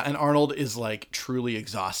amazing. Yeah, and Arnold is like truly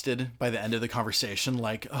exhausted by the end of the conversation.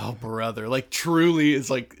 Like, oh brother, like truly is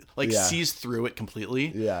like sees through it completely.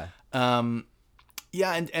 Yeah.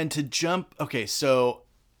 Yeah, and to jump. Okay, so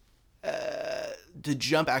to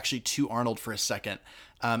jump actually to Arnold for a second,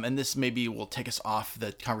 and this maybe will take us off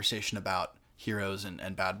the conversation about heroes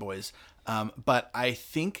and bad boys. But I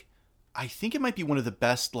think it might be one of the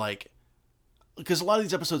best, like, because a lot of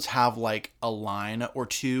these episodes have like a line or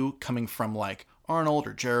two coming from like Arnold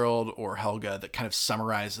or Gerald or Helga that kind of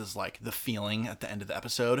summarizes like the feeling at the end of the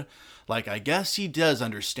episode. Like, I guess he does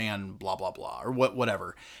understand blah, blah, blah, or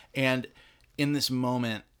whatever. And in this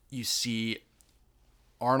moment, you see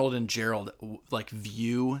Arnold and Gerald like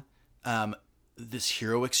view this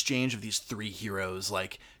hero exchange of these 3 heroes,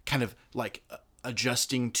 like kind of like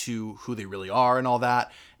adjusting to who they really are and all that.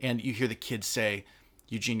 And you hear the kids say,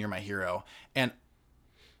 Eugene, you're my hero. And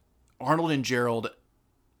Arnold and Gerald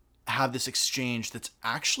have this exchange that's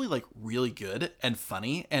actually like really good and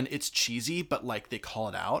funny, and it's cheesy, but like they call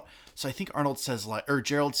it out. So I think Arnold says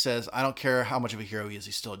Gerald says, I don't care how much of a hero he is,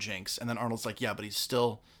 he's still a Jinx. And then Arnold's like, yeah, but he's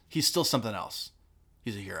still something else.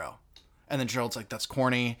 He's a hero. And then Gerald's like, that's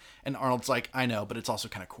corny. And Arnold's like, I know, but it's also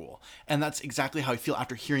kind of cool. And that's exactly how I feel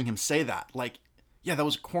after hearing him say that. Like, yeah, that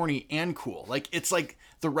was corny and cool. Like, it's like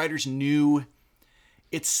the writers knew.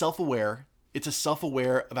 It's self-aware. It's a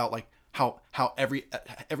self-aware about like how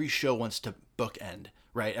every show wants to bookend,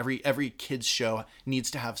 right? Every kid's show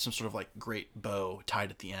needs to have some sort of like great bow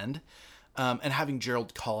tied at the end. And having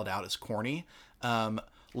Gerald call it out as corny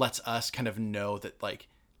lets us kind of know that like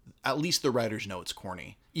at least the writers know it's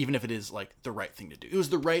corny, even if it is like the right thing to do. It was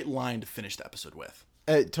the right line to finish the episode with.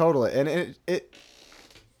 Totally, and it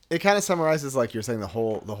kind of summarizes, like you're saying, the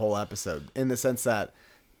whole episode, in the sense that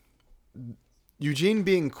Eugene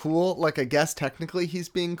being cool, like, I guess technically he's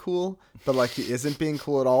being cool, but like he isn't being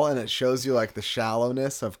cool at all, and it shows you like the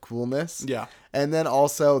shallowness of coolness. Yeah. And then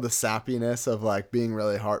also the sappiness of like being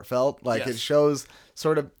really heartfelt. Like Yes. It shows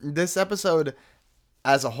sort of, this episode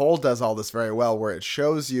as a whole does all this very well, where it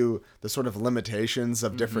shows you the sort of limitations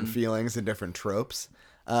of different feelings and different tropes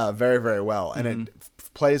very, very well. And it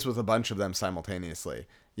plays with a bunch of them simultaneously.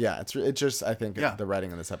 Yeah, it just, I think the writing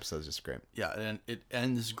in this episode is just great. Yeah, and it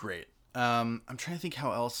ends great. I'm trying to think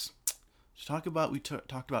how else to talk about. We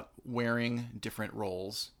talked about wearing different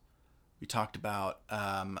roles. We talked about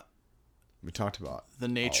the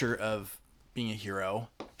nature of being a hero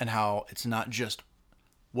and how it's not just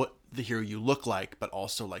what the hero you look like, but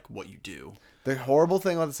also like what you do. The horrible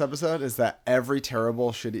thing about this episode is that every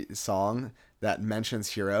terrible, shitty song that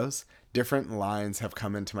mentions heroes, different lines have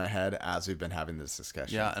come into my head as we've been having this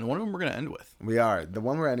discussion. Yeah, and one of them we're going to end with. We are. The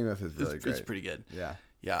one we're ending with is really great. It's pretty good. Yeah.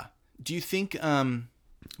 Yeah. Do you think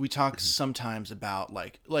we talk sometimes about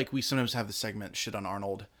like we sometimes have the segment shit on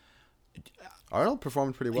Arnold? Arnold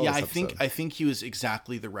performed pretty well. Yeah, this episode. I think he was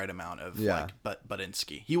exactly the right amount of Yeah. like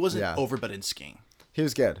Budinsky. He wasn't over Budinskying. He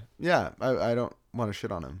was good. Yeah, I don't want to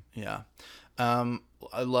shit on him. Yeah.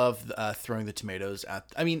 I love throwing the tomatoes at.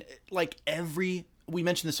 I mean, like we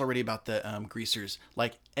mentioned this already about the greasers.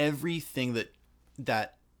 Like everything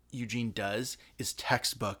that Eugene does is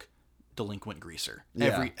textbook delinquent greaser.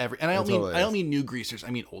 Yeah. Every, and I don't totally I don't mean new greasers.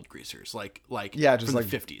 I mean old greasers. Like Yeah, just from like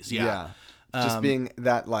the 50s. Yeah. Just being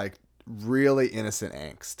that like really innocent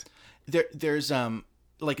angst. There's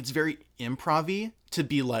like it's very improv-y to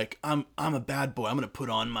be like I'm a bad boy. I'm gonna put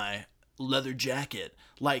on my leather jacket.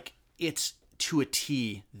 Like it's to a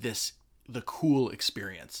T the cool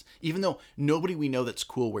experience. Even though nobody we know that's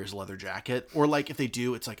cool wears a leather jacket, or like if they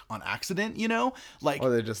do, it's like on accident, you know, like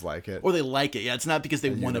Or they just like it. or they like it. Yeah, it's not because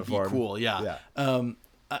they want to be uniform. cool. Yeah.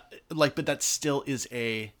 Like, but that still is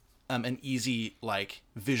an easy like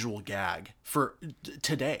visual gag for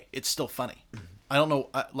today. It's still funny. I don't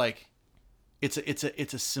know, like. It's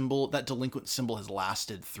a symbol. That delinquent symbol has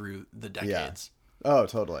lasted through the decades. Oh,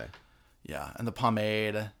 totally. Yeah, and the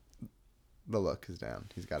pomade. The look is down.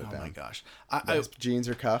 He's got it down. Oh my gosh. His jeans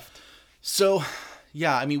are cuffed. So,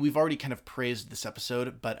 yeah, I mean, we've already kind of praised this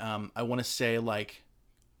episode, but I want to say, like,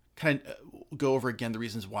 kind of go over again the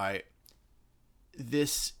reasons why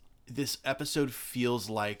this episode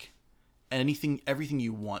feels like everything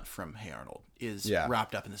you want from Hey Arnold is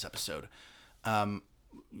wrapped up in this episode.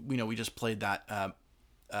 We just played that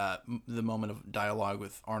the moment of dialogue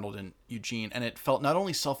with Arnold and Eugene, and it felt not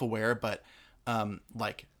only self-aware but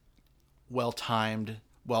like well-timed,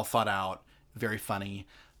 well thought out, very funny,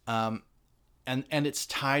 and it's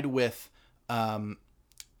tied with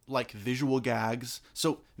like visual gags.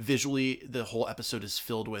 So visually, the whole episode is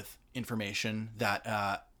filled with information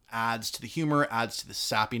that adds to the humor, adds to the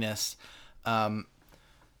sappiness.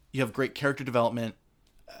 You have great character development.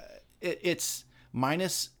 It's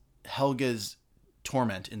minus Helga's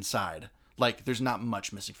torment inside. Like, there's not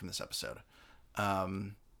much missing from this episode.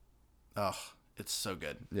 It's so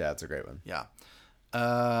good. Yeah, it's a great one. Yeah.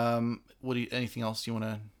 Anything else you want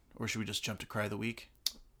to, or should we just jump to Cry of the Week?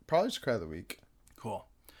 Probably just Cry of the Week. Cool.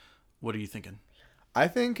 What are you thinking? I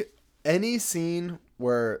think any scene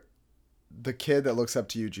where the kid that looks up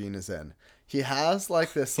to Eugene is in, he has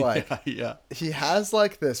like this like yeah. He has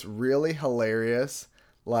like this really hilarious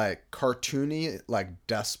like cartoony like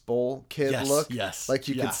Dust Bowl kid look. Yes. Like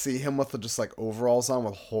you could see him with just like overalls on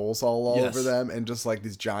with holes all Yes. over them and just like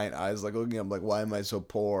these giant eyes like looking at him like, why am I so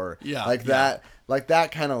poor? Yeah. Like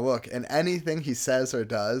that kind of look. And anything he says or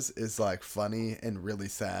does is like funny and really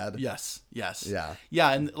sad. Yes. Yeah.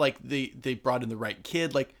 Yeah, and like they brought in the right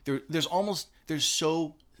kid. Like the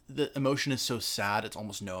emotion is so sad, it's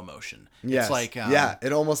almost no emotion. Yes. It's like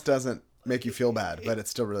it almost doesn't make you feel bad, but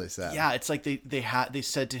it's still really sad. Yeah, it's like they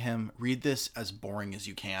said to him, read this as boring as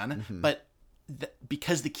you can, but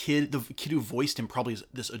because the kid who voiced him probably is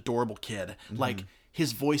this adorable kid, like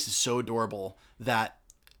his voice is so adorable that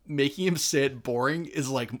making him say it boring is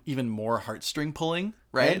like even more heartstring pulling,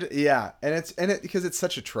 right? And because it's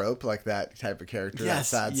such a trope, like that type of character,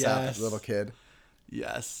 Yes, that sad yes. little kid.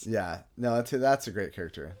 Yes, Yeah, no, that's a great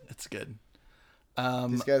character. it's good.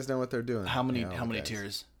 These guys know what they're doing. How many You know, guys.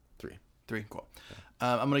 tiers? 3. 3. Cool.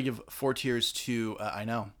 I'm gonna give 4 tiers to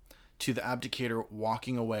to the abdicator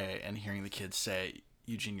walking away and hearing the kids say,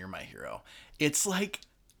 "Eugene, you're my hero." It's like,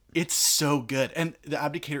 it's so good, and the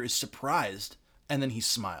abdicator is surprised, and then he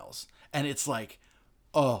smiles, and it's like,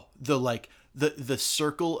 oh, the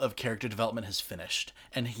circle of character development has finished,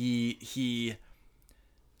 and he's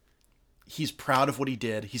proud of what he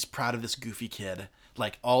did. He's proud of this goofy kid.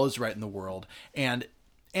 Like, all is right in the world, and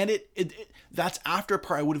it that's after a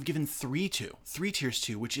part I would have given 3 tiers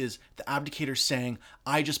to, which is the abdicator saying,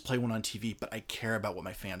 I just play one on TV, but I care about what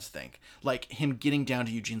my fans think. Like, him getting down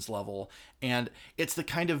to Eugene's level, and it's the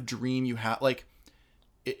kind of dream you have. Like,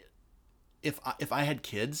 if I had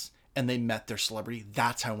kids and they met their celebrity,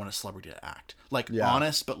 that's how I want a celebrity to act. Like,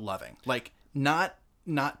 honest but loving. Like, not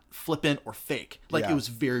flippant or fake. Like, it was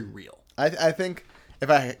very real. I think if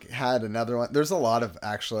I had another one, there's a lot of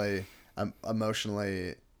actually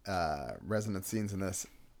emotionally resonant scenes in this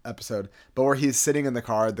episode, but where he's sitting in the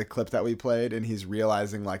car, the clip that we played, and he's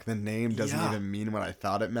realizing like the name doesn't even mean what I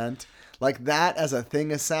thought it meant. Like, that as a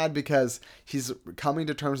thing is sad because he's coming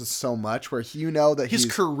to terms with so much where that his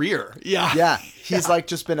career. He's like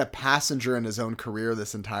just been a passenger in his own career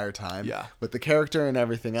this entire time with the character and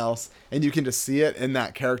everything else. And you can just see it in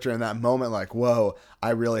that character in that moment. Like, whoa,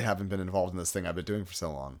 I really haven't been involved in this thing I've been doing for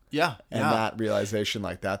so long. And that realization,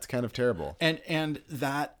 like, that's kind of terrible. And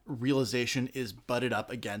that realization is butted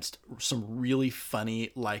up against some really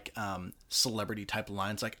funny, like, celebrity type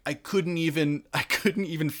lines. Like, I couldn't even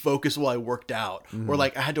focus while I worked out, or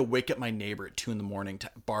like I had to wake up my neighbor at 2 a.m.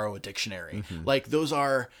 to borrow a dictionary. Like, those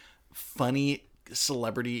are funny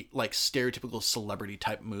celebrity, like stereotypical celebrity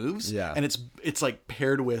type moves. And it's like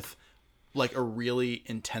paired with like a really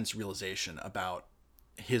intense realization about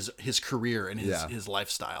his career and his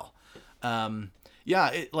lifestyle. A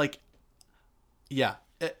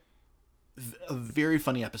very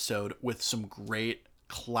funny episode with some great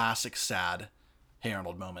classic sad Hey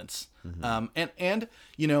Arnold moments. And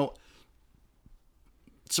you know,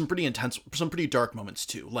 some pretty intense, some pretty dark moments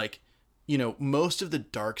too. Like, you know, most of the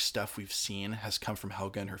dark stuff we've seen has come from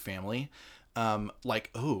Helga and her family.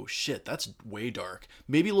 Like, oh shit, that's way dark.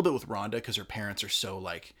 Maybe a little bit with Rhonda because her parents are so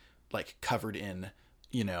like covered in,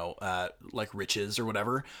 you know, like riches or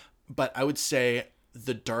whatever. But I would say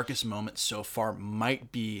the darkest moment so far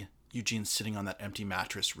might be Eugene sitting on that empty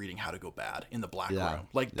mattress reading How to Go Bad in the black room.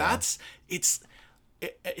 Like, it's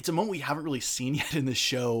a moment we haven't really seen yet in the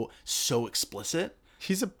show so explicit.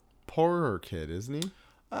 He's a poorer kid, isn't he?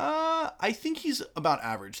 I think he's about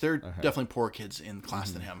average. There are definitely poorer kids in class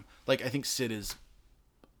than him. Like, I think Sid is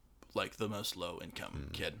like the most low income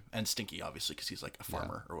kid, and Stinky obviously because he's like a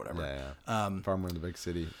farmer or whatever. Farmer in the big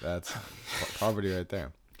city. That's poverty right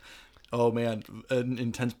there. Oh man, an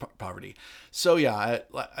intense poverty. So yeah,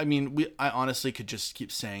 I mean, I honestly could just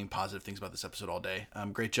keep saying positive things about this episode all day.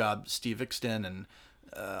 Great job, Steve Ixton and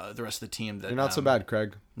the rest of the team. You're not so bad,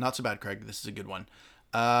 Craig. Not so bad, Craig. This is a good one.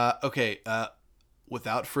 Okay.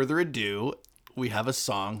 Without further ado, we have a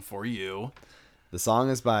song for you. The song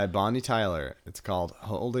is by Bonnie Tyler. It's called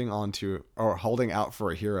Holding Out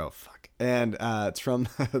for a Hero. Fuck. And it's from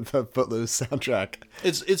the Footloose soundtrack.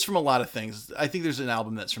 It's from a lot of things. I think there's an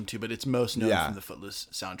album that's from 2, but it's most known from the Footloose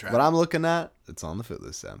soundtrack. What I'm looking at, it's on the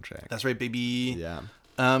Footloose soundtrack. That's right, baby. Yeah.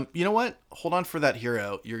 You know what? Hold on for that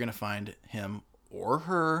hero. You're going to find him or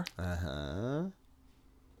her.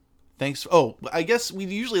 Thanks. Oh, I guess we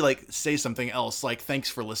usually like say something else, like thanks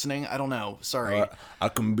for listening. I don't know. Sorry. I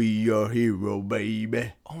can be your hero,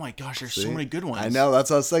 baby. Oh my gosh, there's so many good ones. I know. That's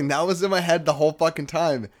what I was saying. That was in my head the whole fucking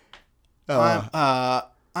time.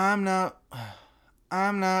 I'm no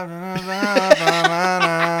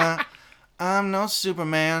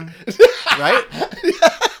Superman. Right?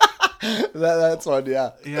 That's one,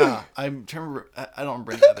 yeah. Yeah. I'm trying to remember. I don't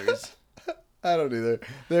remember any others. I don't either.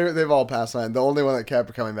 They've all passed mine. The only one that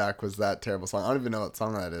kept coming back was that terrible song. I don't even know what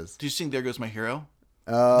song that is. Do you sing There Goes My Hero?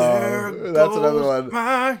 Oh, that's another one.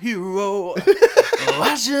 My hero.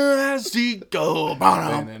 Watch as he go.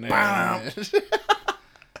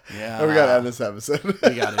 Yeah. We got to end this episode.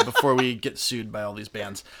 We got it before we get sued by all these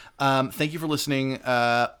bands. Thank you for listening.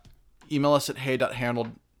 Email us at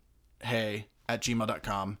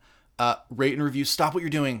hey.harold@gmail.com. Rate and review. Stop what you're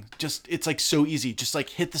doing. It's like so easy. Just like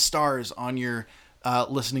hit the stars on your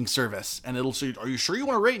listening service, and it'll say, "Are you sure you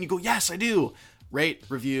want to rate?" And you go, "Yes, I do." Rate,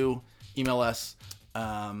 review, email us.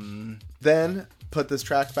 Then put this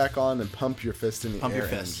track back on and pump your fist in the Pump air your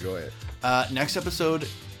and fist. enjoy it. Next episode,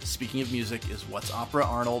 speaking of music, is What's Opera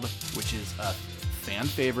Arnold, which is a fan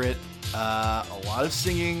favorite. A lot of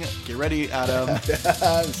singing. Get ready, Adam. I'm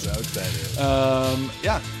so excited.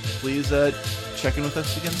 Yeah, please check in with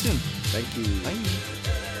us again soon. Thank you. Bye.